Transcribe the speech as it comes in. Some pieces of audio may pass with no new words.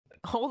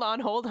Hold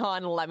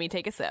on. Let me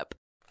take a sip.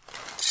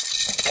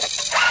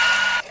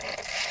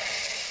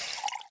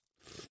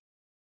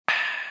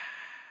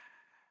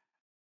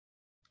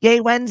 Yay,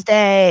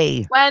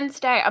 Wednesday.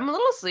 I'm a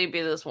little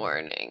sleepy this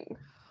morning.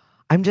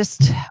 I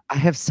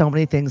have so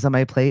many things on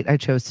my plate. I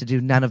chose to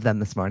do none of them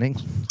this morning.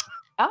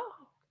 Oh,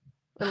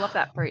 I love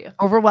that for you.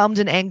 Overwhelmed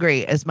and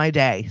angry is my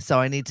day,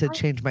 so I need to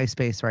change my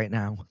space right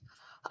now.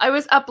 I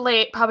was up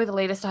late, probably the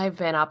latest I've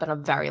been up in a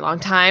very long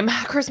time.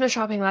 Christmas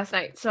shopping last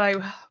night, so I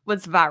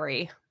was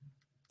very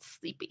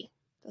sleepy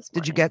this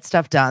morning. Did you get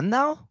stuff done,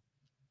 though?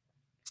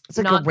 It's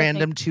like Not a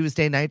random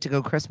Tuesday night to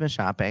go Christmas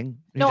shopping.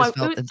 You no, just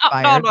felt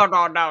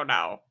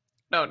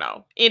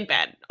no. In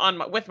bed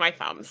with my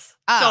thumbs.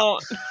 Oh.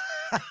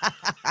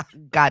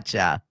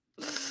 Gotcha.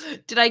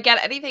 Did I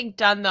get anything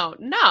done, though?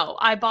 No,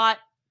 I bought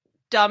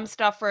dumb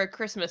stuff for a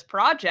Christmas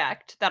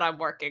project that I'm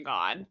working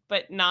on,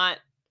 but not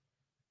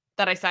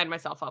that I signed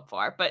myself up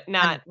for, but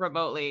not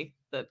remotely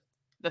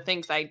the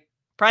things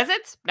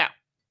presents? No.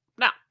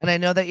 And I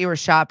know that you were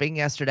shopping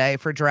yesterday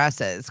for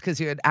dresses because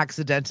you had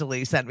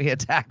accidentally sent me a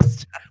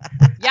text.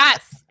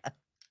 Yes.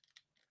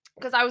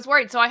 Because I was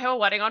worried. So I have a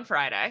wedding on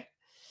Friday,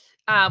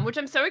 which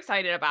I'm so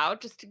excited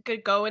about, just to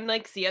go and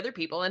like see other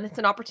people. And it's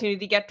an opportunity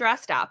to get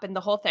dressed up and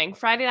the whole thing.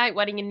 Friday night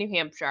wedding in New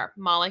Hampshire.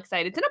 I'm all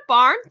excited. It's in a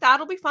barn.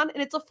 That'll be fun.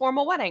 And it's a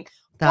formal wedding.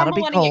 That'll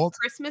be cold. At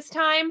Christmas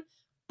time.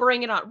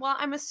 Bring it on. Well,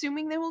 I'm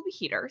assuming there will be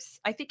heaters.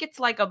 I think it's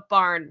like a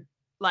barn,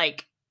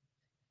 like,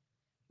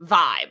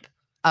 vibe.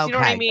 Okay, you know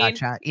what I mean?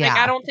 Gotcha. Yeah. Like,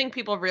 I don't think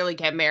people really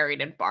get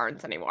married in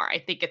barns anymore. I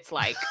think it's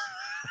like...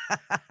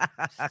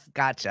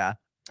 Gotcha.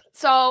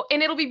 So,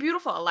 and it'll be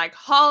beautiful. Like,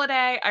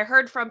 holiday. I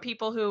heard from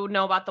people who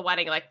know about the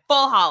wedding, like,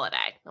 full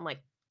holiday. I'm like,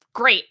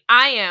 great.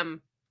 I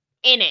am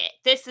in it.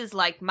 This is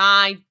like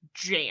my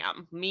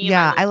jam.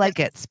 I like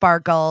it.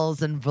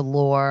 Sparkles and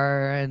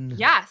velour and...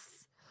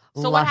 Yes.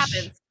 So what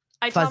happens?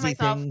 I tell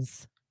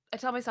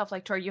myself,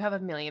 like, Tori, you have a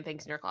million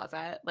things in your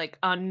closet. Like,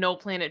 on no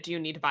planet do you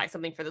need to buy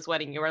something for this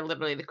wedding. You are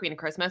literally the queen of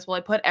Christmas. Well,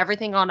 I put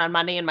everything on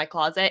Monday in my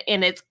closet,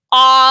 and it's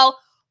all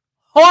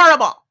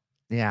horrible.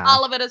 Yeah.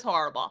 All of it is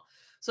horrible.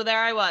 So there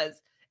I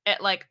was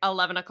at, like,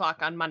 11 o'clock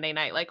on Monday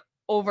night, like,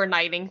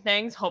 overnighting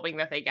things, hoping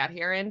that they get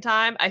here in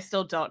time. I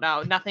still don't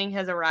know. Nothing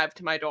has arrived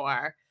to my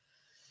door.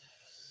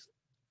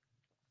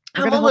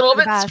 I'm a little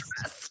bit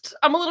stressed.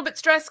 I'm a little bit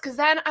stressed because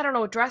then I don't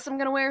know what dress I'm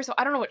going to wear. So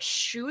I don't know what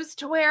shoes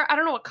to wear. I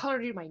don't know what color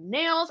to do my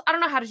nails. I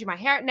don't know how to do my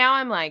hair. Now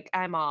I'm like,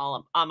 I'm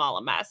all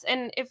a mess.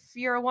 And if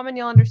you're a woman,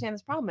 you'll understand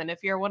this problem. And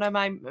if you're one of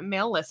my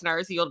male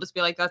listeners, you'll just be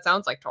like, that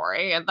sounds like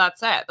Tori. And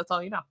that's it. That's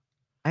all you know.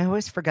 I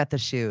always forget the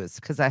shoes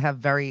because I have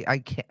very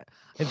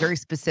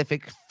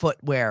specific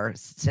footwear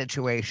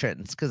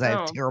situations because I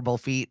have terrible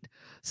feet.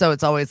 So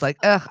it's always like,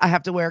 I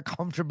have to wear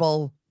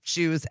comfortable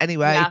shoes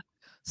anyway. Yeah.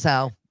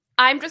 So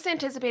I'm just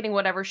anticipating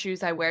whatever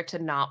shoes I wear to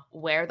not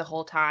wear the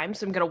whole time.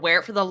 So I'm going to wear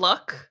it for the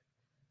look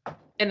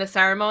in the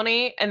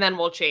ceremony and then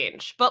we'll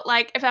change. But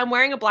like if I'm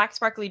wearing a black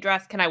sparkly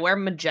dress, can I wear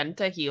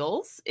magenta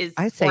heels?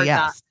 I say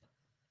yes.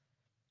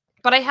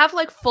 But I have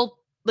like full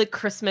like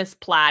Christmas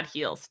plaid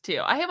heels too.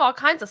 I have all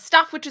kinds of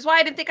stuff, which is why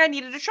I didn't think I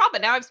needed to shop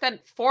it. Now I've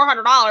spent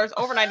 $400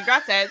 overnight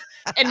dresses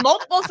in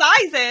multiple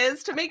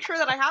sizes to make sure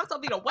that I have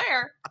something to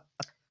wear.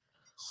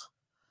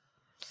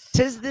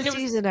 'Tis the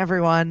season,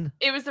 everyone.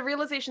 It was the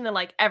realization that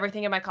like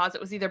everything in my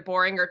closet was either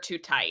boring or too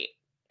tight.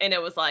 And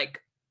it was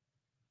like,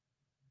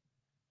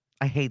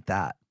 I hate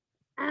that.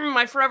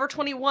 My Forever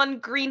 21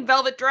 green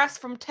velvet dress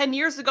from 10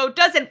 years ago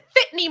doesn't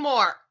fit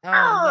anymore.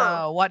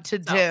 Oh no, what to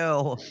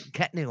do?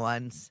 Get new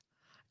ones.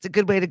 It's a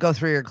good way to go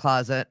through your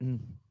closet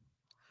and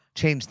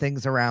change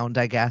things around,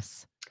 I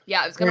guess.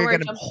 Yeah, I was going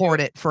to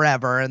hoard it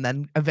forever and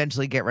then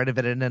eventually get rid of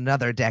it in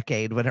another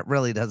decade when it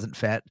really doesn't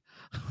fit.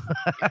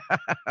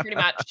 Pretty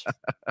much.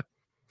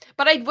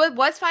 But I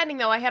was finding,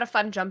 though, I had a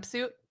fun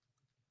jumpsuit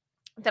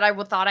that I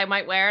thought I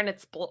might wear, and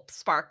it's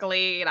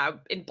sparkly, and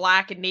in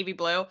black and navy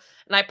blue,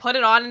 and I put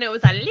it on, and it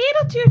was a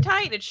little too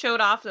tight. It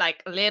showed off,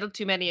 like, a little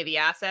too many of the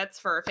assets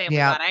for a family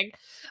wedding.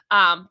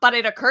 But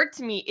it occurred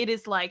to me, it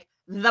is, like,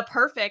 the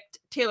perfect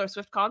Taylor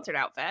Swift concert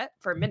outfit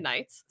for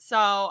midnights. So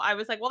I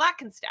was like, well, that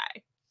can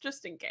stay,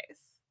 just in case.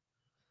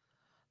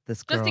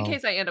 Just in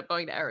case I end up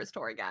going to Eras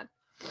Tour again.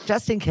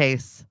 Just in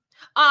case.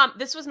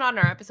 This was not in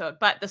our episode,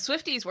 but the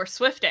Swifties were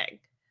swifting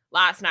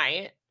last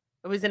night.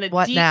 It was in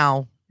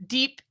a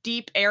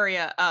deep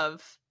area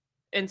of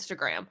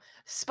Instagram.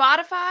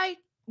 Spotify,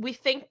 we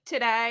think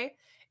today,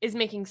 is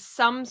making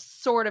some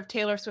sort of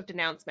Taylor Swift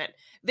announcement.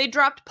 They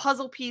dropped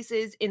puzzle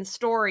pieces in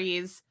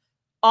stories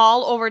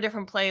all over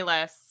different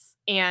playlists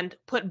and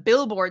put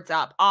billboards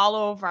up all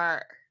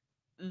over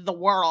the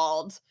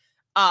world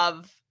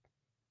of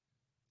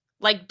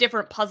like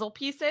different puzzle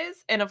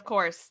pieces. And of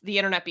course, the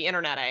internet be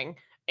interneting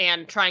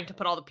and trying to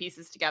put all the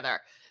pieces together.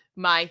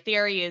 My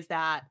theory is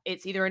that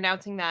it's either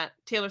announcing that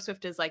Taylor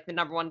Swift is like the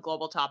 #1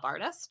 global top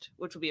artist,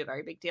 which will be a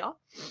very big deal,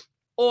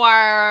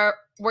 or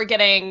we're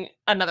getting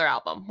another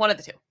album. One of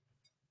the two.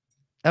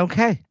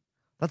 Okay.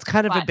 That's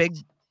kind of a big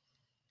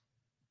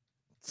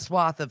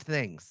swath of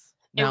things.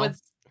 No? It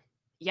was,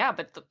 yeah,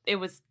 but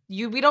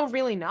we don't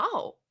really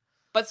know.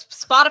 but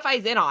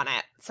Spotify's in on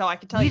it, so I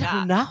can tell you that. We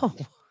don't know.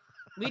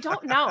 We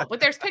don't know, but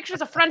there's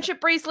pictures of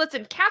friendship bracelets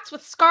and cats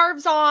with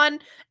scarves on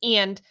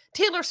and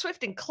Taylor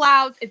Swift and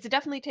clouds. It's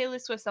definitely Taylor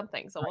Swift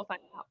something, so we'll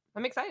find out.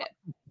 I'm excited.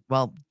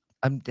 Well,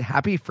 I'm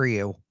happy for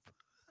you.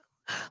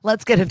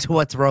 Let's get into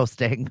what's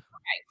roasting.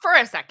 Okay, for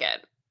a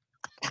second.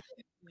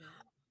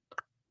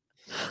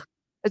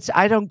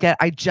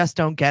 I just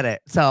don't get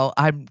it. So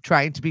I'm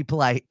trying to be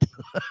polite.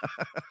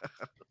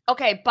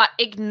 Okay, but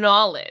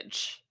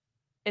acknowledge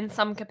in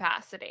some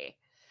capacity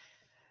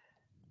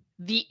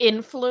the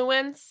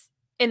influence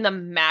in the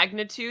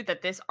magnitude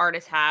that this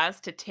artist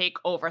has to take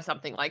over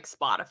something like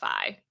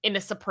Spotify in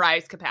a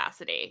surprise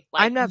capacity.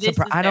 Like, I'm not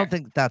surprised. I don't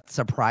think that's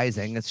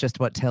surprising. It's just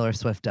what Taylor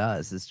Swift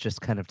does, is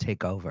just kind of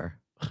take over.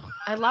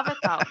 I love it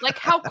though. Like,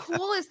 how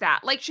cool is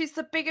that? Like, she's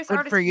the biggest Good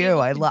artist for you.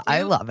 I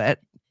love it.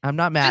 I'm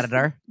not mad at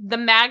her. The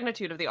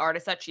magnitude of the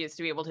artist that she is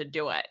to be able to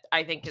do it,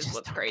 I think, is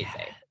what's crazy.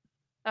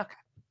 Okay.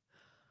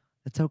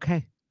 It's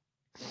okay.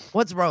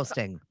 What's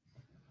roasting?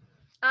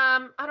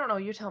 I don't know.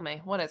 You tell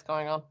me. What is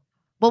going on?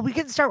 Well, we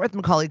can start with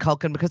Macaulay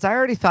Culkin because I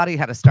already thought he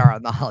had a star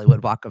on the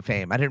Hollywood Walk of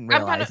Fame. I didn't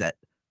realize it.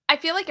 I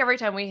feel like every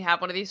time we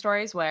have one of these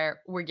stories where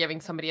we're giving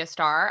somebody a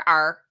star,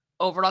 our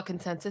overall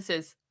consensus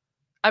is,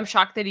 I'm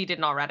shocked that he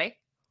didn't already.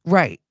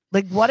 Right.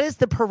 Like, what is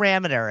the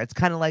parameter? It's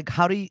kind of like,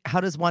 how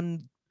does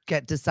one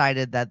get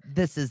decided that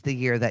this is the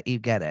year that you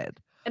get it?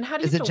 And how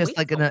do you is it just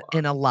like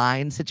in a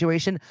line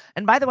situation?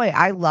 And by the way,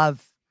 I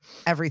love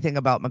everything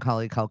about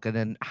Macaulay Culkin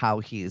and how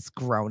he's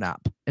grown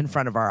up in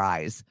front of our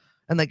eyes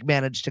and like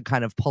managed to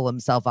kind of pull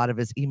himself out of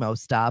his emo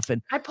stuff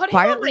and I put him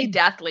on my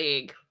Death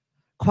League.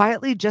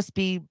 Quietly just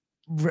be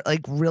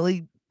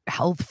really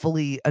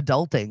healthfully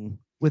adulting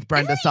with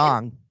Brenda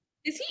Song.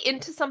 Is he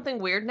into something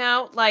weird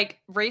now, like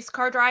race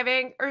car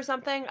driving or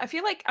something? I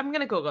feel like I'm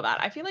gonna Google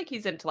that. I feel like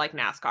he's into like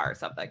NASCAR or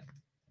something.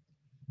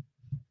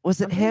 Was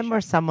it him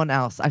or someone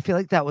else? I feel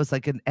like that was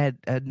like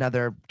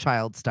another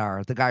child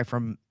star, the guy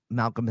from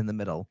Malcolm in the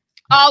Middle.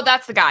 Oh,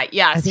 that's the guy.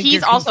 Yes,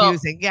 he's also.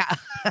 Yeah,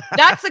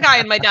 that's the guy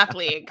in my Death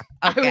League.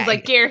 Okay. I was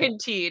like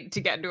guaranteed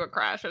to get into a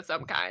crash of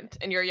some kind,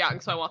 and you're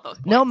young, so I want those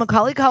points. No,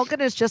 Macaulay Culkin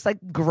is just like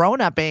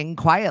grown upping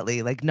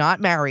quietly, like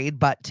not married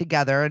but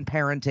together and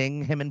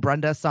parenting. Him and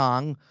Brenda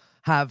Song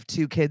have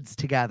 2 kids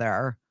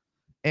together,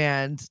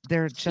 and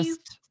they're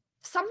just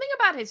something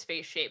about his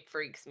face shape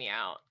freaks me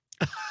out.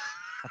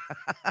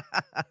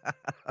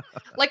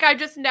 Like, I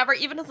just never,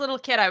 even as a little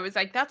kid, I was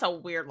like, that's a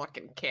weird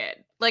looking kid.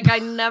 Like, I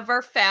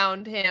never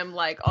found him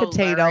like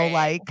potato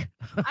like.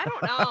 I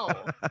don't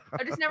know.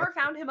 I just never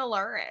found him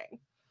alluring.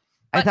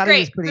 But I thought he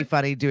was pretty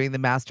funny doing the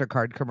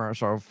MasterCard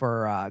commercial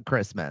for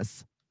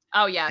Christmas.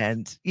 Oh, yes.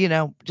 And,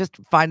 just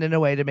finding a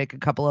way to make a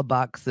couple of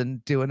bucks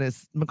and doing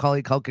his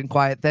Macaulay Culkin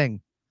quiet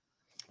thing.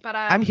 But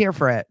I'm here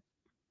for it.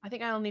 I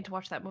think I'll need to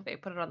watch that movie.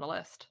 Put it on the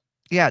list.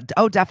 Yeah.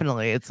 Oh,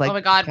 definitely. It's like, oh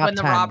my God, when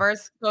the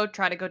robbers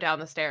try to go down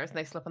the stairs and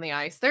they slip on the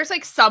ice. There's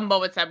like some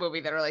moments in that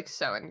movie that are like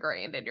so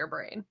ingrained in your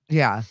brain.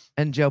 Yeah.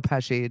 And Joe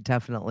Pesci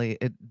definitely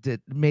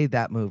made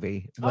that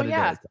movie what it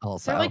is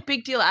also. They're like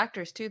big deal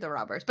actors too, the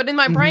robbers. But in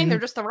my brain, they're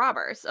just the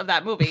robbers of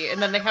that movie.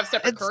 And then they have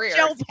separate careers.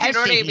 Joe Pesci. You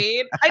know what I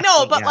mean? I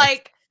know, but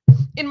like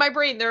in my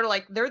brain, they're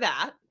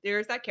that.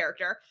 There's that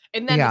character.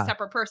 And then a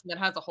separate person that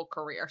has a whole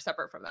career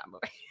separate from that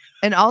movie.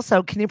 And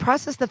also, can you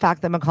process the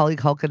fact that Macaulay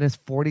Culkin is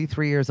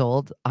 43 years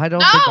old? I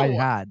don't think I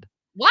had.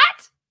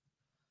 What?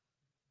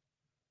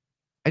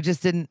 I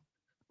just didn't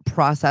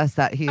process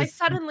that I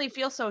suddenly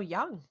feel so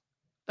young.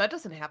 That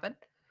doesn't happen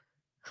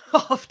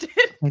often.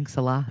 Thanks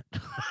a lot.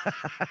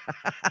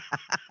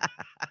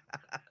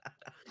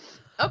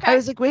 Okay. I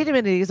was like, wait a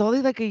minute, he's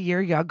only like a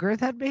year younger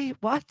than me?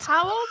 What?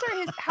 How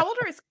old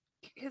are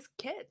his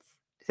kids?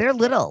 They're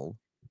little.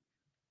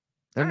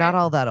 They're not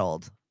all that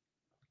old.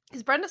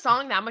 Is Brenda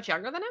Song that much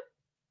younger than him?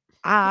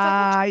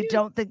 I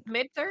don't think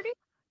mid-30s.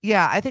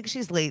 Yeah, I think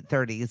she's late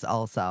 30s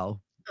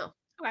also. Oh,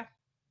 okay.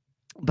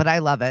 But I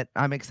love it.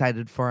 I'm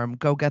excited for him.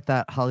 Go get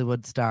that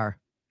Hollywood star.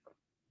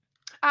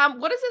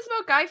 What is this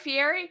about Guy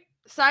Fieri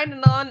signed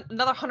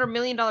another $100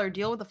 million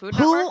deal with the Food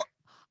Network?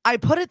 I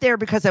put it there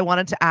because I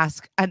wanted to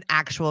ask an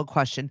actual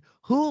question.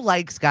 Who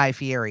likes Guy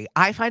Fieri?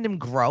 I find him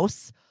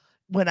gross.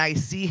 When I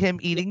see him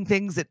eating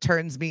things, it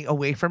turns me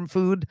away from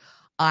food.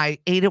 I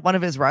ate at one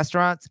of his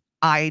restaurants.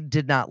 I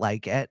did not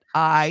like it.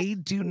 I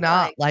do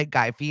not like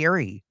Guy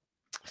Fieri.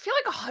 I feel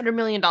like $100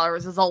 million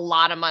is a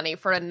lot of money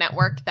for a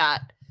network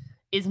that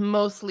is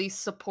mostly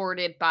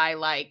supported by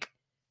like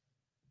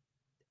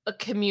a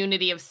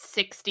community of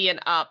 60 and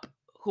up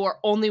who are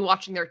only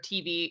watching their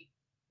TV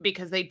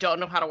because they don't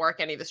know how to work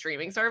any of the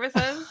streaming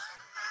services.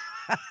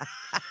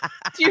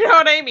 Do you know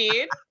what I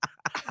mean?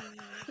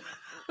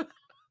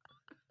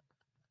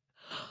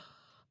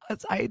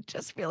 I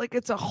just feel like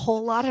it's a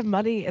whole lot of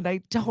money, and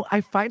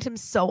I find him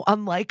so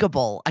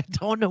unlikable. I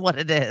don't know what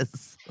it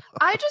is.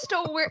 I just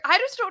don't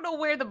know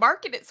where the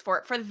market is for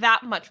it for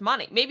that much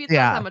money. Maybe it's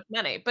not that much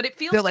money, but it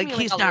feels They're like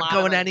he's not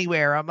going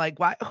anywhere. I'm like,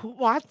 why? Who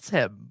wants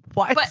him?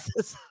 Why is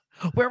this?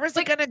 Where was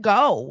he gonna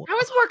go? I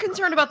was more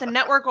concerned about the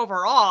network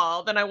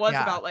overall than I was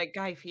about like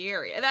Guy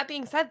Fieri. That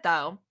being said,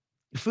 though,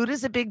 Food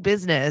is a big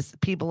business.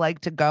 People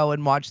like to go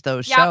and watch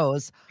those Yep.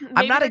 shows. I'm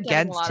Maybe not they're getting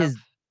a against lot of his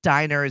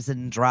diners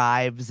and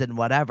drives and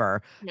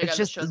whatever. Oh my It's god, this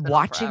just show's been on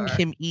watching forever.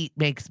 him eat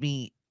makes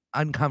me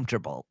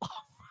uncomfortable.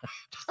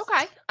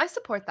 Okay, I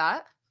support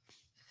that.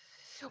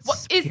 What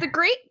It's is the weird.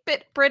 Great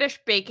British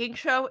Baking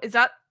Show? Is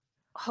that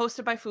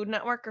hosted by Food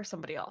Network or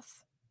somebody else?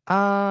 That's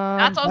on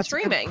That's a good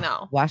streaming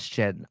though.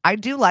 question. I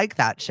do like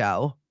that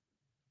show.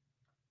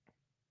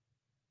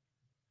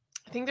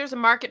 I think there's a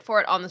market for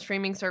it on the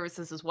streaming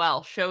services as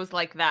well. Shows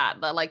like that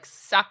like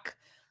suck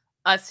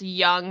us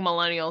young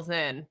millennials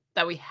in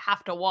that we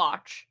have to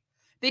watch.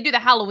 They do the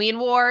Halloween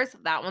Wars.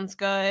 That one's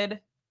good.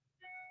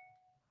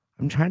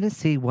 I'm trying to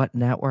see what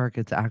network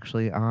it's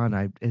actually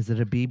on. Is it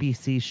a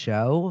BBC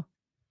show?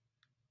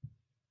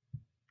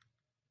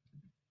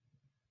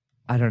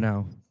 I don't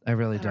know. I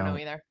really I don't know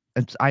don't. either.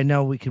 I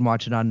know we can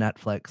watch it on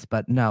Netflix,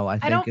 but no, I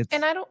think it's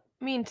I don't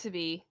mean to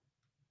be.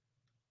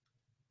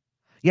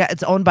 yeah,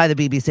 it's owned by the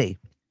BBC.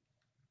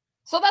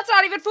 So that's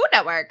not even Food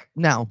Network.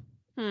 No.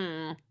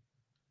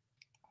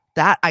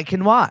 That I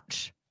can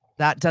watch.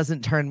 That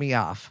doesn't turn me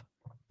off.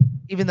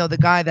 Even though the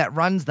guy that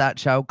runs that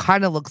show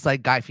kind of looks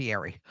like Guy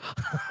Fieri.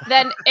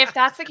 Then if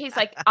that's the case,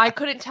 like I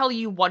couldn't tell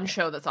you one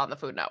show that's on the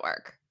Food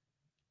Network.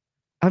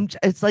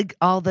 It's like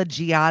all the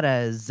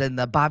Giadas and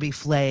the Bobby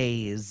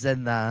Flays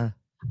and the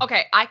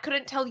Okay, I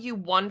couldn't tell you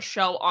one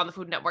show on the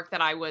Food Network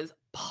that I was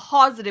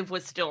positive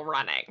was still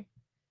running.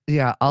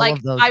 yeah, all Like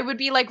of those. I would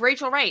be like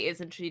Rachel Wright,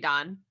 isn't she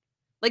done?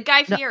 Like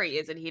Guy No, Fieri,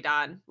 isn't he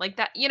done? Like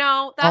that, that's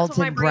what my Alton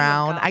brain would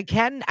Brown. go.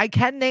 I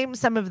can name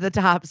some of the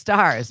top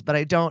stars, but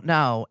I don't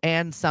know.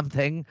 And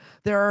something.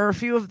 There are a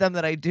few of them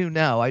that I do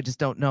know. I just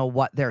don't know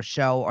what their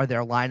show or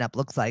their lineup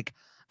looks like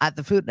at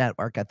the Food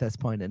Network at this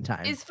point in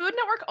time. Is Food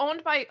Network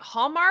owned by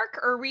Hallmark,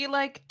 or are we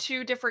like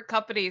two different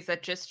companies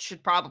that just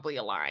should probably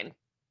align?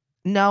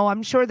 No,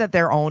 I'm sure that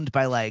they're owned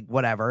by like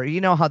whatever. You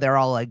know how they're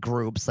all like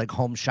groups, like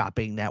Home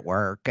Shopping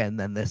Network, and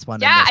then this one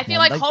and Yeah, this I feel one.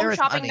 like Like Home there is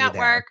Shopping money there,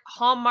 Network,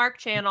 Hallmark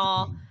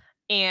Channel,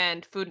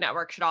 and Food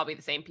Network should all be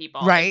the same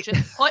people. And right?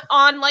 just put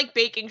on like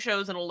baking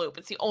shows in a loop.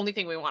 It's the only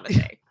thing we want to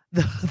see.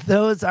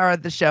 Those are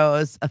the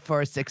shows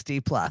for 60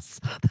 plus.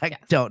 I Yes.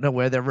 don't know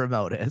where their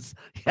remote is.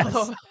 Yes.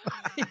 Oh,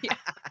 yeah.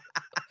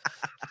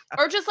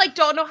 Or just like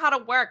don't know how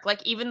to work.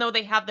 Like even though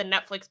they have the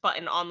Netflix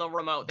button on the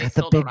remote, they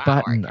still don't know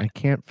how to work I it.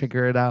 can't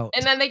figure it out.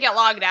 And then they get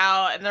logged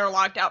out, and they're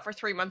locked out for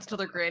 3 months till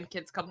their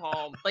grandkids come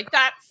home. Like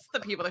that's the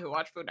people who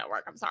watch Food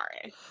Network. I'm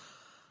sorry.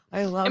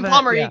 I love And it.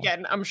 Palmer Yeah.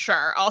 Egan, I'm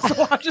sure, also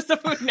watches the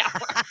Food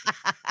Network.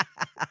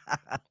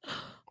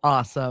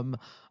 Awesome.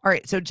 All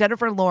right. So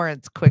Jennifer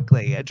Lawrence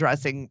quickly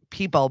addressing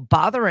people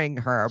bothering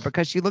her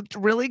because she looked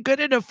really good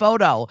in a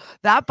photo.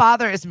 That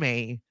bothers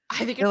me.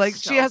 I think You're it's like,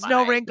 so she has no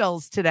funny.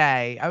 wrinkles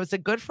today. I was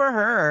like, good for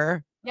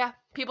her. Yeah,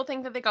 people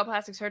think that they got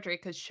plastic surgery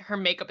because her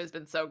makeup has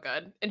been so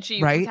good. And she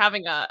was Right?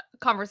 having a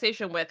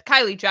conversation with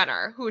Kylie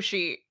Jenner, which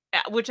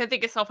I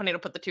think is so funny to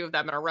put the two of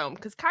them in a room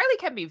because Kylie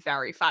can be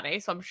very funny.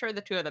 So I'm sure the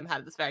two of them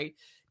had this very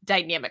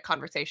dynamic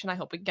conversation. I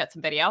hope we can get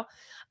some video.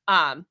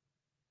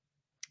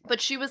 But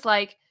she was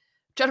like,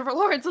 Jennifer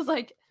Lawrence was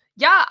like,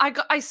 yeah, I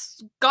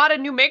got a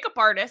new makeup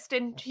artist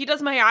and he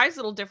does my eyes a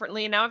little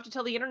differently. And now I have to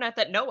tell the internet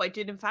that no, I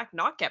did in fact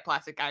not get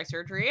plastic eye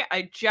surgery.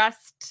 I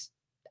just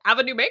have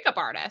a new makeup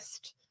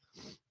artist.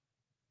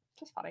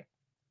 Just funny.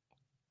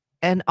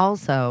 And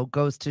also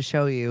goes to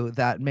show you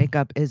that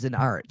makeup is an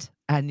art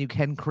and you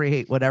can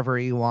create whatever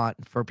you want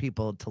for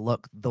people to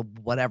look the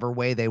whatever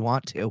way they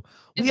want to.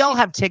 We all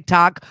have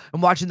TikTok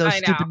and watching those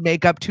stupid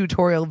makeup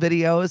tutorial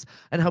videos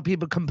and how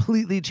people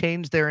completely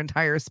change their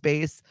entire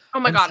space. Oh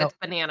my God, it's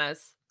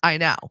bananas. I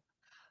know.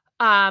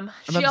 I'm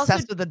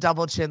obsessed with the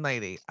double chin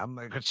lady. I'm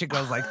like, she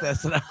goes like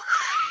this. And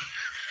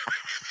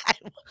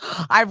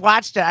I've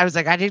watched it. I was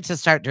like, I need to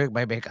start doing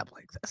my makeup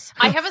like this.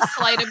 I have a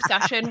slight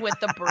obsession with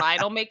the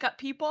bridal makeup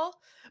people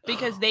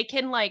because they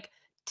can like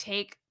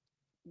take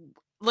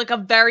like a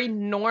very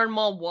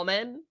normal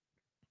woman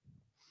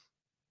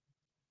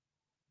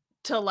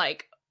to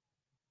like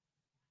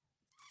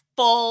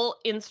full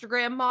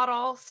Instagram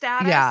model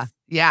status. Yeah.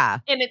 Yeah.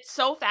 And it's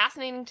so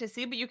fascinating to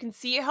see, but you can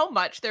see how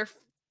much the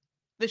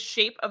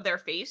shape of their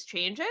face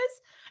changes.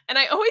 And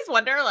I always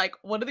wonder, like,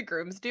 what do the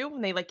grooms do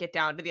when they like get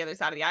down to the other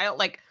side of the aisle?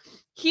 Like,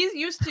 he's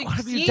used to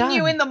seeing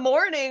you in the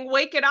morning,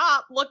 waking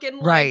up, looking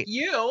like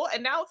you,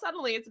 and now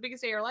suddenly it's the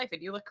biggest day of your life,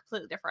 and you look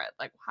completely different.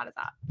 Like, how does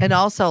that? And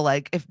also,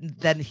 like, if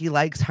then he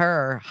likes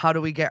her, how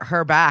do we get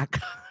her back?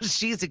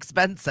 She's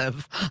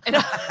expensive.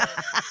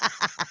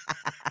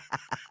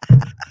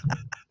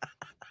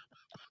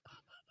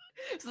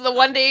 So the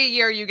one day a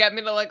year you get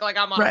me to look like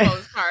I'm on a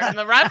postcard, and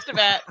the rest of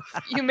it,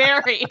 you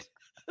married.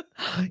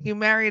 You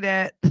married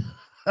it.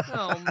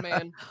 Oh,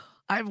 man.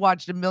 I've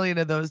watched a million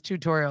of those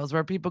tutorials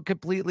where people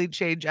completely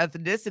change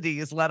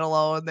ethnicities, let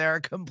alone their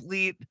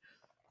complete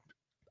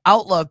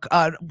outlook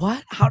on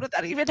what? How did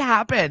that even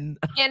happen?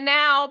 And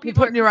now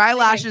people putting your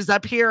eyelashes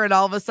up here and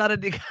all of a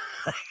sudden you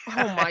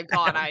oh my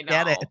God, I know.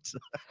 Get it.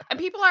 And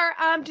people are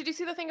did you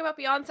see the thing about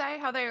Beyoncé?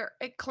 How they're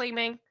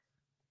claiming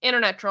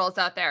internet trolls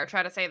out there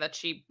try to say that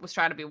she was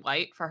trying to be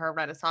white for her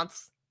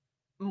Renaissance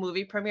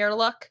movie premiere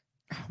look.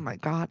 Oh my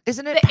God.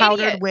 Isn't it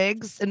powdered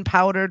wigs and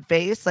powdered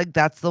face? Like,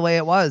 that's the way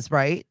it was,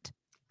 right?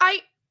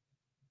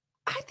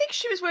 I think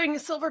she was wearing a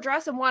silver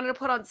dress and wanted to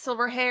put on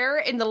silver hair,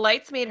 and the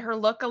lights made her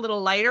look a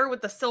little lighter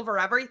with the silver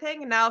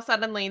everything, and now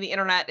suddenly the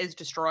internet is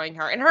destroying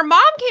her. And her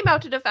mom came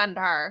out to defend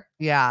her.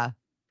 Yeah.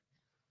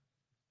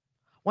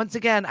 Once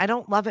again, I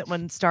don't love it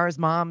when stars'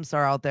 moms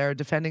are out there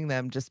defending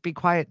them. Just be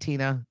quiet,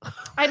 Tina.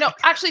 I know.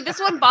 Actually, this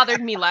one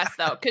bothered me less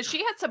though, because she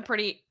had some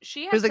pretty.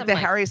 It was like the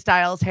Harry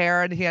Styles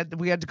hair, and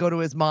we had to go to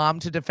his mom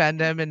to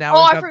defend him, and now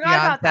I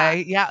forgot about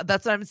that. Yeah,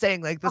 that's what I'm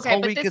saying. Like this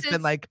whole week has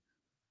been like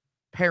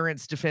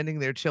parents defending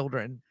their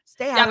children.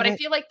 Stay out. Yeah, but I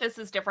feel like this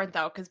is different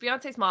though, because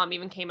Beyonce's mom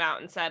even came out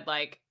and said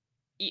like,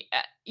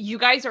 "You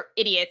guys are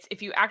idiots.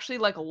 If you actually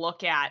like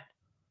look at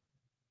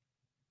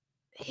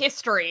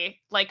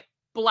history, like."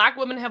 Black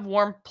women have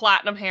worn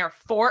platinum hair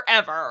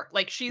forever.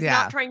 Like she's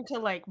not trying to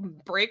like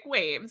break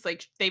waves.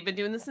 Like they've been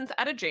doing this since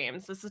Etta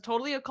James. This is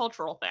totally a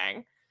cultural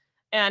thing.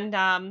 And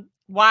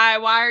why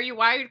are you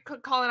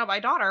calling out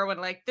my daughter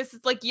when like this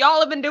is like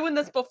y'all have been doing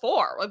this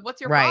before? Like what's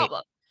your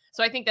problem?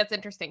 So I think that's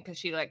interesting because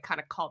she like kind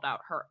of called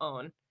out her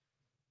own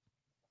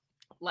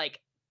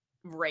like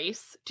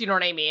race. Do you know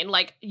what I mean?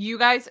 Like you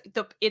guys,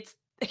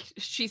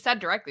 she said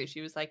directly,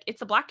 she was like,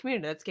 it's the Black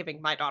community that's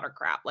giving my daughter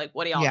crap. Like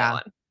what are y'all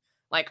doing?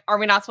 Like, are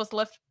we not supposed to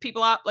lift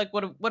people up? Like,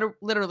 what are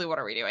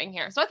we doing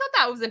here? So I thought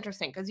that was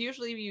interesting because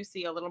usually you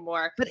see a little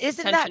more. But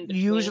isn't that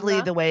usually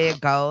the way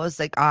it goes?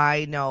 Like,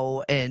 I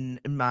know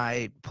in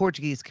my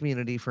Portuguese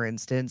community, for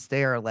instance,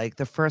 they are like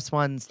the first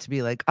ones to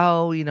be like,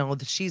 oh, you know,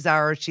 she's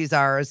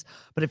ours.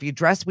 But if you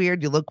dress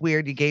weird, you look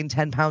weird, you gain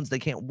 10 pounds, they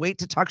can't wait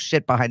to talk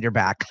shit behind your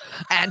back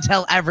and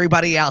tell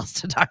everybody else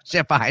to talk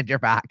shit behind your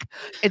back.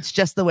 It's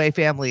just the way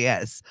family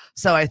is.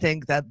 So I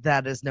think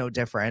that is no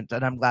different.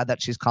 And I'm glad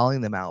that she's calling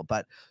them out.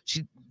 But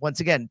once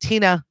again,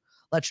 Tina,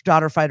 let your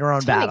daughter fight her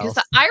own battles.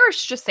 Because the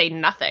Irish just say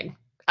nothing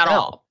at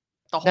all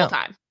the whole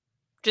time.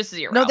 Just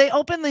zero. No, they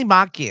openly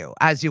mock you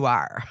as you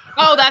are.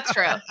 Oh, that's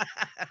true.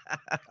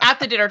 At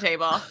the dinner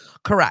table.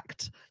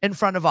 Correct. In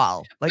front of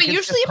all. Like, but it's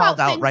usually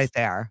called out right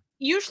there.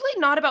 Usually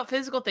not about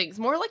physical things,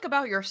 more like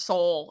about your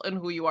soul and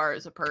who you are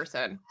as a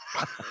person.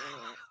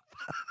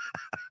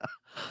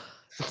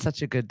 It's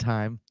such a good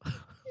time.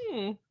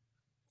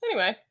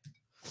 Anyway.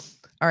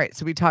 All right,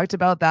 so we talked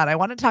about that. I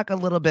want to talk a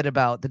little bit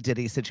about the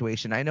Diddy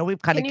situation. I know we've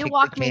kind of Can you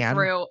walk me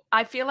through?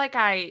 I feel like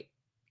I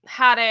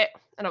had it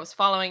and I was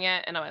following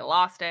it and I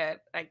lost it.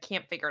 I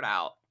can't figure it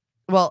out.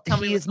 Well,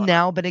 he's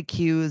now been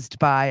accused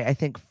by, I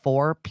think,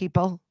 4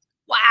 people.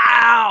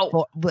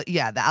 Wow. But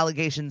yeah, the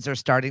allegations are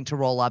starting to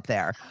roll up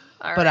there.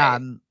 All but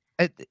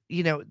right.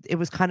 it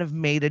was kind of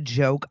made a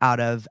joke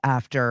out of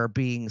after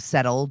being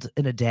settled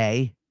in a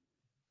day.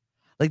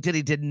 Like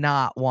Diddy did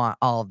not want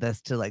all of this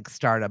to like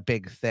start a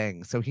big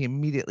thing. So he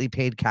immediately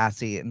paid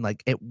Cassie and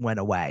like it went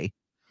away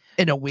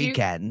in a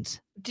weekend.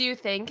 Do you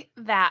think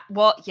that,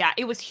 well, yeah,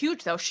 it was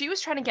huge though. She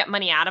was trying to get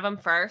money out of him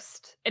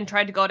first and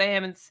tried to go to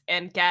him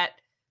and get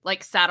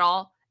like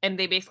settle. And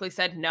they basically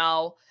said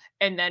no.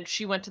 And then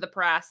she went to the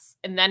press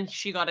and then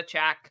she got a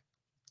check.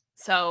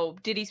 So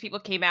Diddy's people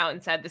came out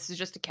and said, this is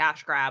just a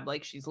cash grab.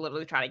 Like she's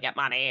literally trying to get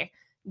money.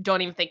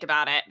 Don't even think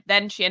about it.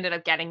 Then she ended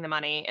up getting the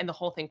money and the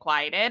whole thing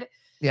quieted.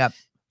 Yep.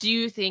 Do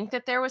you think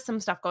that there was some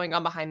stuff going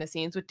on behind the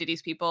scenes with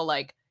Diddy's people?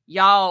 Like,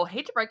 yo,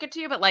 hate to break it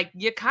to you, but like,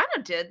 you kind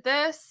of did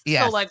this.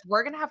 Yes. So like,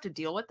 we're going to have to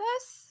deal with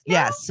this.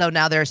 Yes. So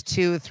now there's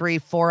 2, 3,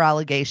 4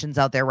 allegations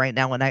out there right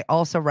now. And I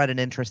also read an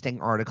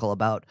interesting article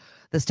about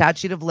the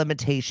statute of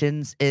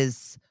limitations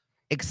is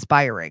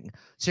expiring.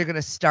 So you're going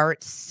to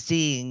start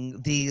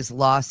seeing these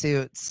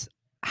lawsuits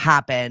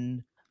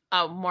happen.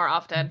 Oh, more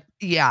often.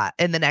 Yeah.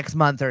 In the next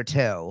month or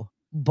 2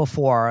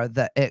 before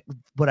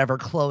whatever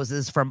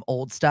closes from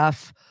old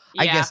stuff.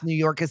 Yeah. I guess New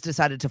York has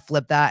decided to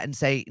flip that and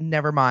say,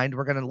 never mind,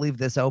 we're going to leave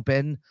this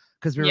open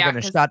because we were going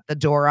to shut the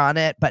door on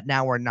it, but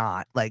now we're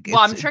not. Like, well,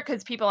 I'm sure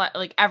because people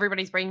like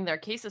everybody's bringing their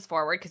cases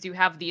forward because you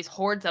have these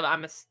hordes of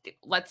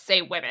let's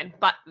say women,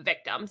 but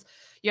victims.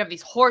 You have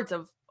these hordes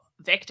of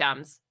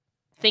victims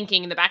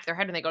thinking in the back of their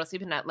head when they go to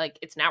sleep at night, like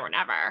it's now or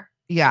never.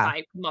 Yeah, if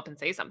I come up and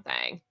say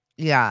something.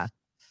 Yeah.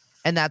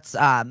 And that's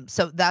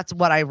so that's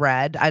what I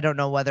read. I don't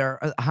know whether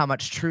how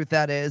much truth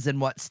that is and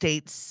what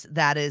states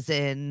that is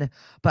in,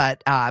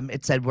 but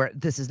it said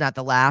this is not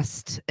the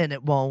last and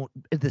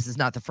this is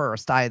not the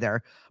first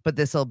either, but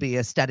this will be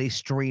a steady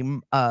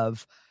stream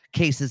of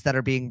cases that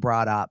are being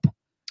brought up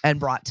and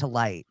brought to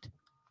light.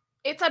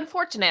 It's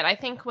unfortunate. I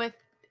think with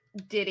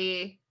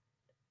Diddy,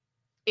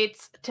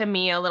 it's to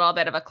me a little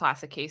bit of a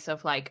classic case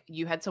of like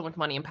you had so much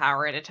money and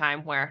power at a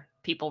time where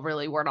people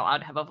really weren't allowed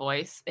to have a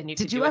voice. And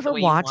did you ever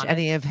watch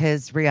any of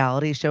his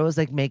reality shows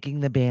like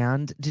Making the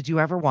Band? Did you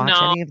ever watch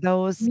any of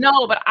those?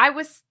 No, but I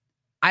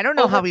don't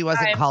know how he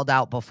wasn't called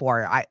out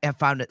before. I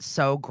found it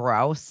so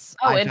gross.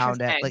 Oh, I found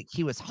it like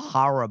he was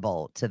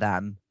horrible to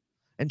them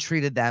and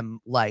treated them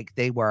like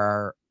they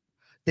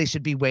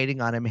should be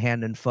waiting on him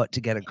hand and foot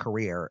to get a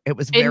career. It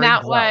was very and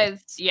that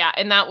gross.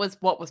 was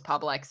what was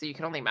public. So you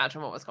can only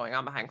imagine what was going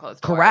on behind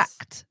closed doors.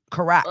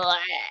 Correct.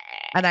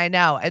 And I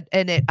know.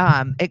 And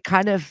it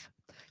kind of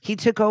he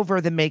took over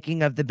the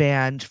making of the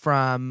band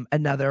from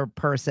another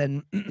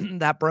person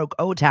that broke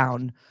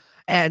O-Town,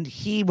 and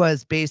he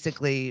was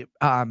basically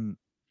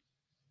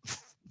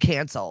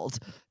canceled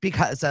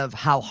because of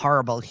how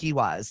horrible he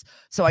was.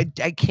 So I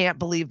can't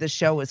believe the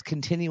show is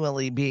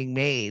continually being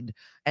made.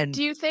 And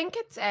do you think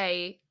it's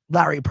a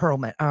Larry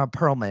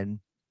Perlman?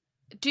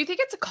 Do you think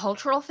it's a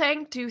cultural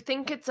thing? Do you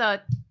think it's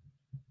the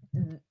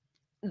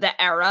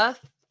era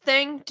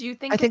thing? Do you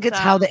think I think it's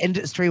how the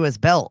industry was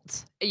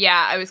built?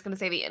 Yeah, I was gonna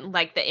say the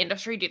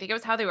industry. Do you think it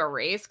was how they were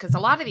raised? Because a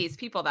lot of these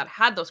people that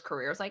had those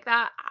careers like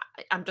that,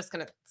 I'm just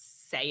gonna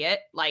say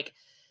it, like,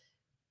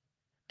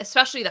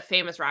 especially the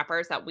famous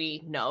rappers that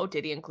we know,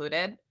 Diddy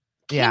included,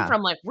 came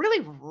from like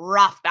really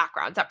rough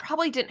backgrounds that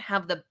probably didn't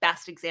have the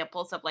best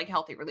examples of like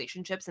healthy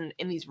relationships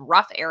in these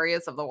rough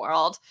areas of the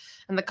world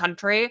and the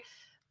country,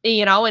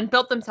 and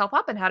built themselves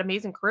up and had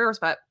amazing careers.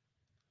 But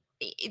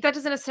that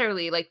doesn't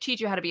necessarily like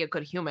teach you how to be a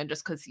good human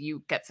just because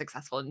you get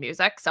successful in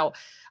music. So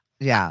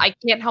Yeah. I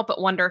can't help but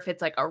wonder if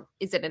it's like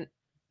is it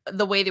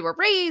the way they were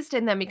raised,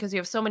 and then because you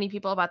have so many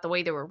people about the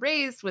way they were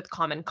raised with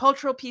common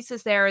cultural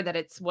pieces there, that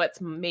it's what's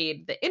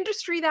made the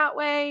industry that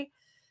way.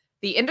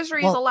 The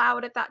industry is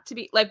allowed it that to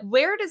be like,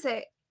 how does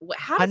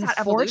that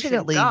evolution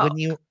Unfortunately, go? when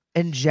you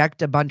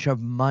inject a bunch of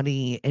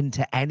money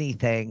into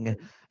anything,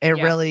 it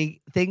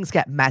really things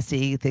get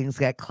messy, things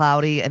get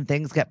cloudy, and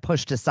things get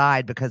pushed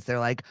aside because they're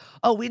like,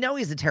 oh, we know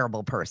he's a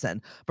terrible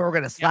person, but we're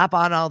gonna slap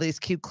on all these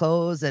cute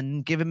clothes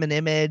and give him an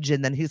image,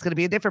 and then he's gonna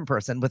be a different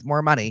person with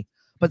more money,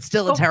 but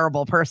still a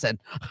terrible person.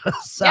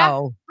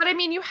 So but I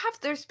mean,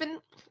 there's been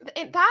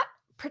that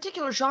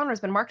particular genre has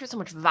been marked with so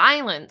much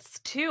violence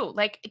too.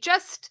 Like,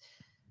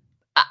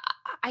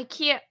 I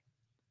can't.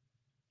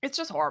 It's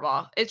just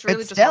horrible. It's really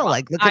just still horrible.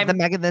 like, look at the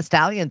Megan Thee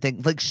Stallion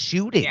thing, like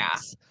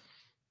shootings,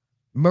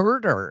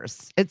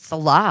 murders. It's a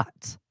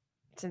lot.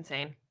 It's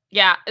insane.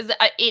 Yeah,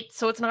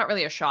 so it's not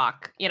really a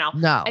shock,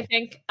 No. I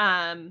think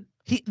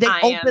They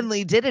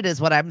openly did it, is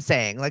what I'm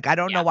saying. Like, I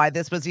don't know why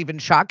this was even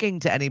shocking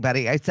to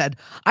anybody. I said,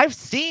 I've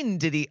seen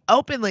Diddy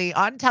openly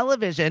on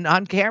television,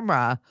 on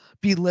camera,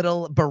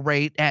 belittle,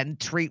 berate, and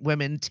treat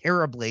women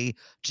terribly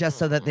just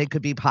so that they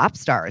could be pop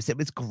stars. It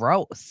was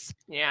gross.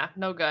 Yeah,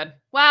 no good.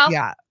 Well,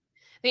 yeah,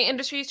 the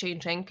industry is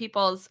changing.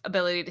 People's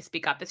ability to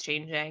speak up is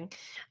changing.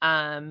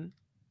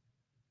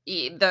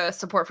 The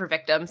support for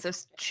victims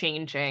is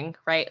changing,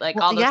 right? Like,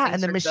 all those things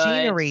and the are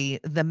machinery,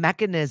 the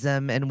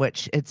mechanism in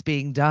which it's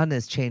being done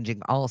is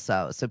changing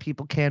also. So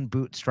people can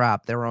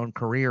bootstrap their own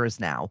careers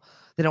now.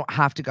 They don't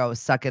have to go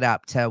suck it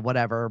up to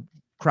whatever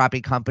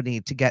crappy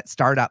company to get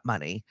startup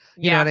money.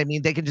 You know what I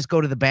mean? They can just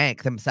go to the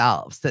bank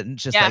themselves and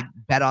just like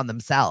bet on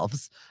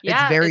themselves.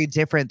 It's very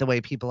different the way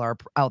people are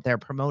out there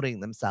promoting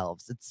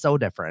themselves. It's so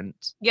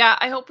different. Yeah,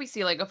 I hope we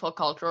see like a full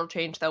cultural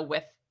change though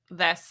with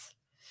this.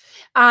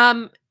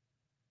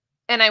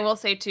 And I will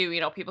say too,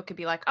 people could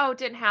be like, "Oh, it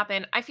didn't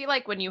happen." I feel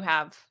like when you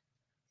have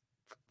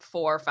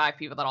 4 or 5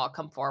 people that all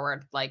come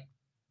forward, like,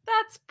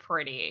 that's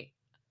pretty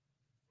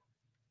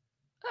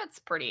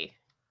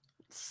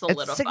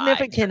solidified. It's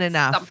significant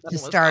enough to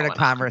start a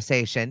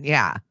conversation.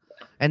 Yeah.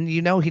 And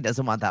he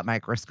doesn't want that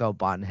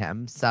microscope on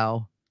him.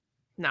 So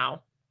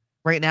no.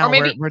 Right now, or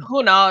maybe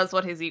who knows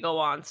what his ego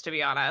wants, to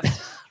be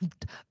honest.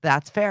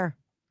 That's fair.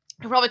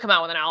 He'll probably come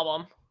out with an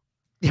album.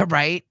 Yeah,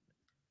 right.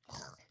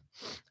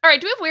 All right,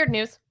 do we have weird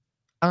news?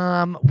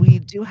 We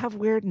do have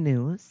weird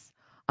news.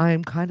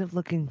 I'm kind of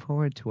looking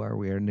forward to our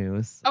weird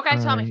news. Okay,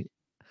 tell me.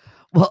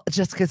 Well,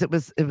 just because it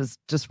was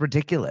just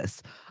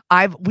ridiculous.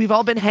 We've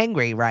all been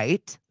hangry,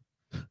 right?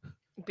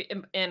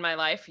 In my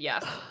life,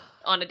 yes.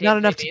 On a day Not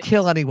enough to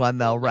kill anyone,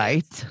 though,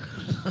 right?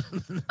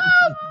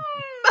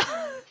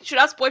 Should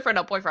ask boyfriend,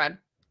 no boyfriend,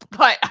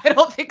 but I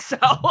don't think so.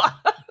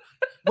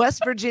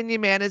 West Virginia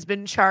man has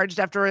been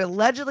charged after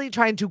allegedly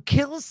trying to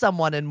kill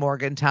someone in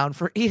Morgantown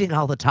for eating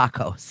all the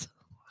tacos.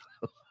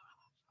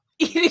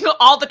 Eating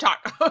all the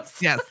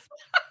tacos. Yes.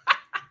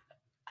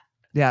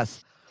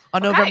 Yes.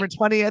 On November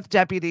 20th,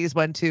 deputies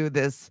went to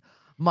this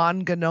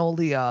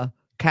Mongolia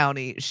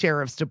County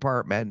Sheriff's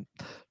Department.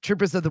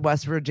 Troopers of the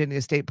West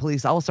Virginia State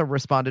Police also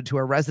responded to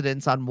a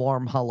residence on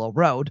Warm Hollow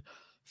Road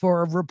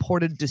for a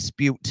reported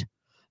dispute.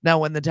 Now,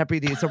 when the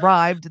deputies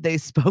arrived, they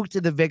spoke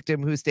to the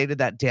victim, who stated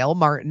that Dale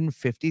Martin,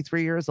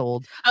 53 years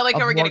old. I like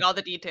how we're getting all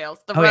the details.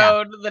 The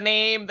road, the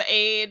name, the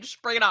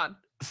age. Bring it on.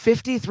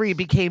 53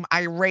 became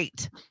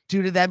irate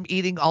due to them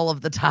eating all of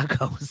the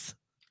tacos.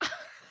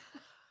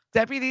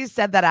 Deputies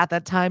said that at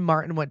that time,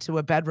 Martin went to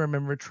a bedroom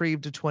and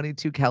retrieved a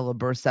 .22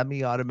 caliber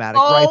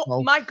semi-automatic rifle.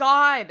 Oh my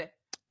God.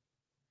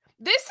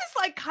 This is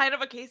like kind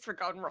of a case for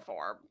gun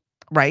reform.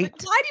 Right?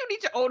 Like, why do you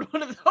need to own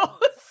one of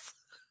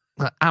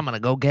those? I'm going to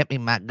go get me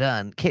my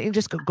gun. Can't you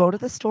just go to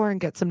the store and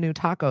get some new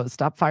tacos?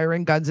 Stop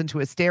firing guns into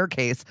a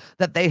staircase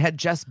that they had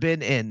just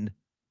been in.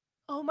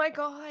 Oh my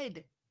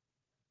God.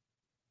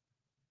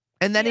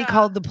 And then he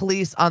called the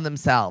police on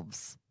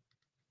themselves.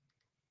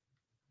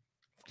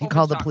 He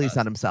called the police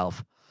on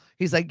himself.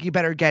 He's like, you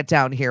better get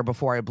down here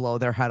before I blow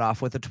their head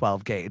off with a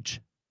 12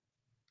 gauge.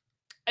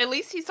 At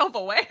least he's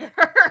self-aware.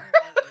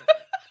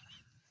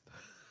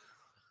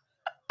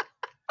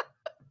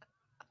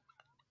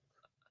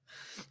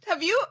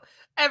 Have you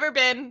ever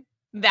been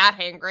that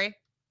hangry?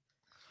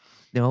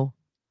 No,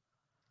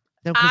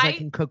 because I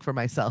can cook for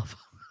myself.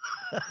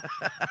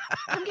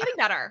 I'm getting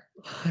better.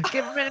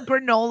 Give me a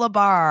granola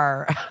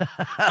bar.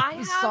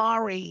 I'm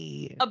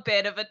sorry. A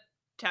bit of a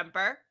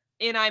temper,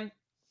 and I'm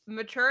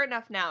mature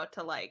enough now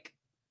to like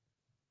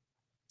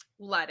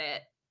let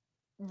it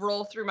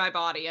roll through my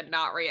body and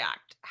not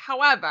react.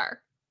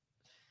 However,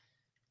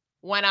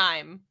 when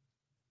I'm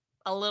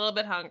a little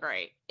bit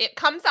hungry, it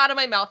comes out of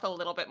my mouth a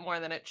little bit more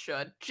than it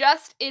should,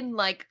 just in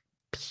like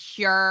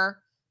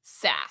pure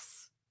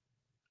sass,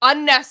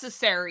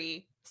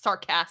 unnecessary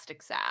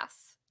sarcastic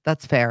sass.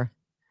 That's fair.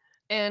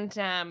 And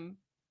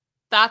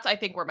that's, I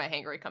think, where my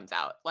hangry comes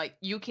out. Like,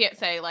 you can't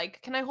say,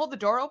 like, can I hold the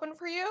door open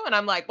for you? And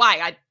I'm like, why?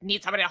 I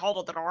need somebody to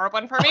hold the door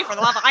open for me? For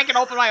the love of, I can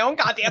open my own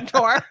goddamn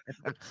door.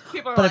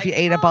 People are but like, if you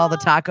ate up all the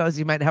tacos,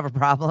 you might have a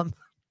problem.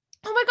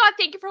 Oh my God,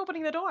 thank you for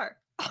opening the door.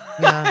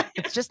 Yeah,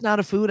 it's just not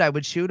a food I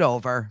would shoot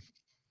over.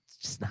 It's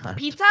just not.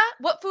 Pizza?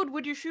 What food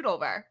would you shoot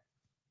over?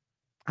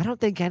 I don't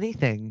think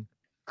anything.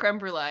 Creme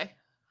brulee.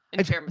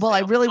 Well,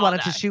 I really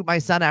wanted to shoot my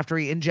son after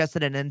he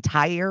ingested an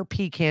entire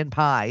pecan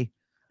pie.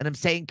 And I'm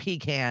saying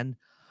pecan.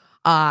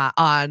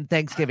 On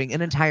Thanksgiving,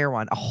 an entire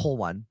one, a whole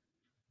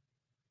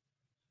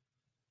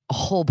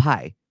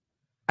pie.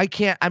 I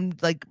can't. I'm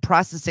like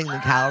processing the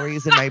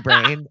calories in my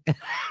brain.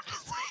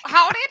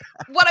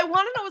 What I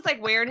want to know is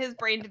like, where in his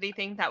brain did he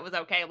think that was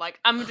okay? Like,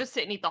 I'm gonna just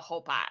sit and eat the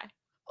whole pie,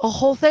 a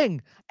whole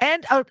thing,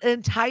 and an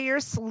entire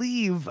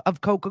sleeve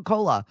of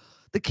Coca-Cola.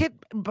 The kid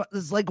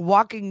is like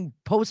walking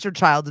poster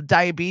child of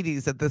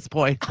diabetes at this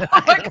point.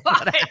 Oh my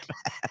God.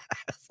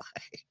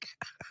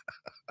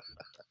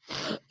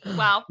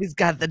 Wow. He's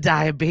got the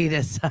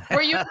diabetes.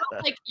 Were you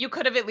like, you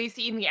could have at least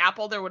eaten the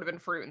apple? There would have been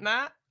fruit in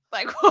that.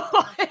 Like,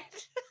 what?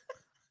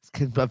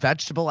 A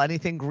vegetable,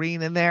 anything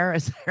green in there?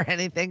 Is there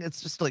anything?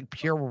 It's just like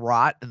pure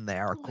rot in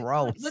there. Oh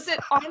gross. God. Was it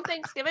on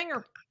Thanksgiving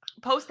or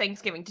post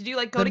Thanksgiving? Did you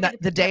like go to get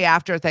the day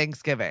after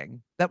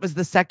Thanksgiving? That was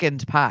the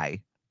second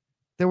pie.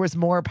 There was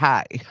more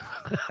pie.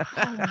 Oh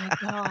my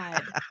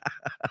God.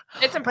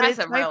 It's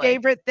impressive. But it's my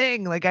favorite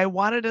thing. Like, I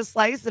wanted a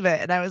slice of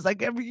it, and I was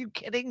like, are you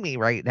kidding me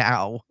right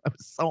now? I'm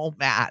so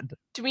mad.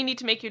 Do we need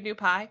to make you a new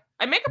pie?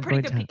 I make a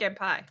pretty good pecan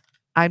pie.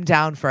 I'm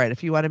down for it.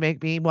 If you want to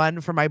make me one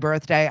for my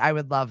birthday, I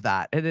would love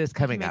that. It is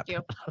coming up.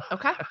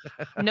 Okay.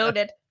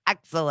 Noted.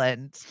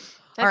 Excellent.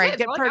 All right.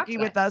 Get perky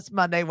with us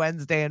Monday,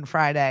 Wednesday, and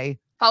Friday.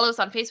 Follow us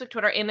on Facebook,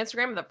 Twitter, and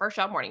Instagram at The First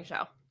Shot Morning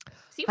Show.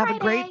 See you Friday.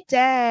 Have a great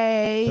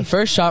day. The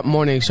First Shot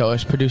Morning Show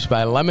is produced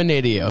by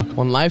Lemonadio.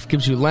 When life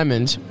gives you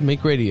lemons,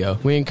 make radio.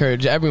 We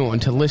encourage everyone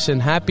to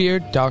listen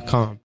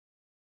happier.com.